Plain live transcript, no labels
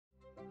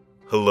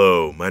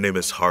Hello, my name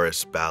is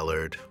Horace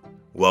Ballard.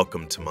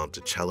 Welcome to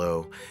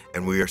Monticello,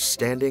 and we are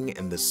standing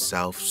in the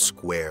South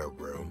Square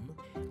room.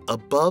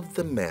 Above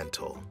the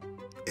mantel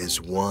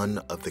is one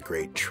of the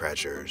great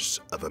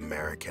treasures of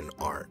American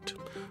art,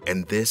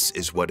 and this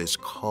is what is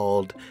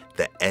called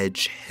the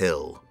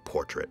Edgehill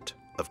Portrait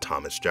of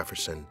Thomas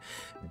Jefferson,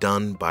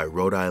 done by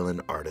Rhode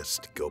Island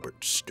artist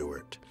Gilbert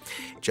Stuart.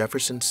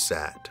 Jefferson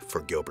sat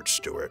for Gilbert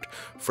Stuart,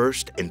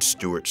 first in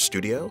Stuart's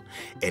studio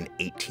in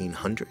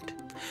 1800,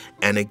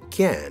 and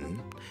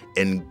again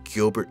in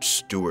Gilbert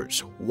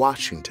Stuart's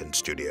Washington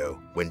studio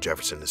when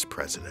Jefferson is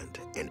president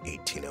in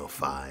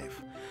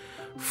 1805.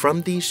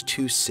 From these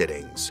two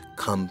sittings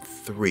come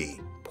three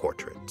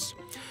portraits.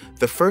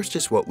 The first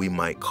is what we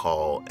might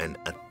call an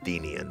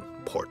Athenian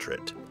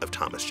portrait of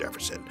Thomas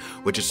Jefferson,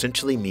 which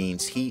essentially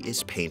means he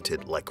is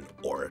painted like an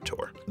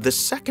orator. The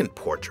second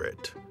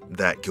portrait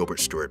that Gilbert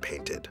Stuart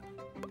painted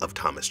of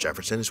Thomas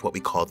Jefferson is what we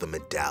call the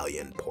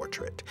medallion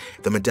portrait.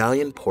 The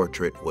medallion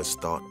portrait was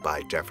thought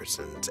by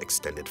Jefferson's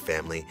extended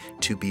family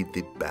to be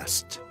the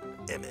best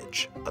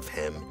image of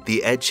him.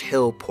 The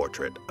Edgehill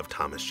portrait of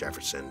Thomas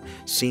Jefferson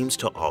seems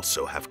to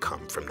also have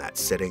come from that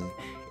sitting.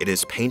 It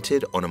is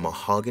painted on a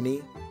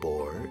mahogany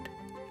board,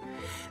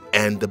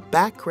 and the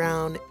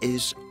background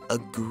is a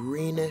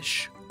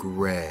greenish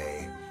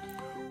gray.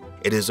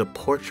 It is a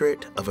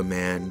portrait of a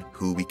man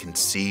who we can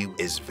see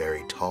is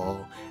very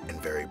tall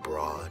and very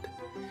broad.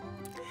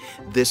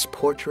 This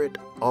portrait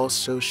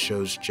also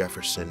shows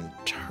Jefferson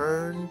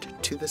turned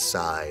to the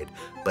side,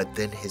 but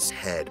then his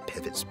head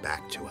pivots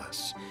back to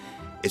us.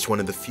 It's one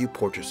of the few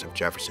portraits of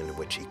Jefferson in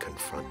which he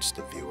confronts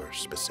the viewer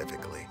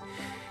specifically.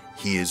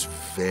 He is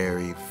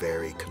very,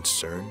 very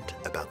concerned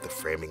about the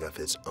framing of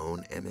his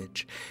own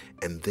image,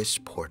 and this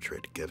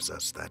portrait gives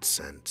us that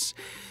sense.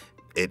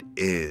 It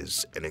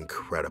is an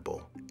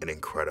incredible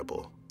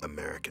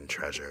American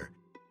treasure.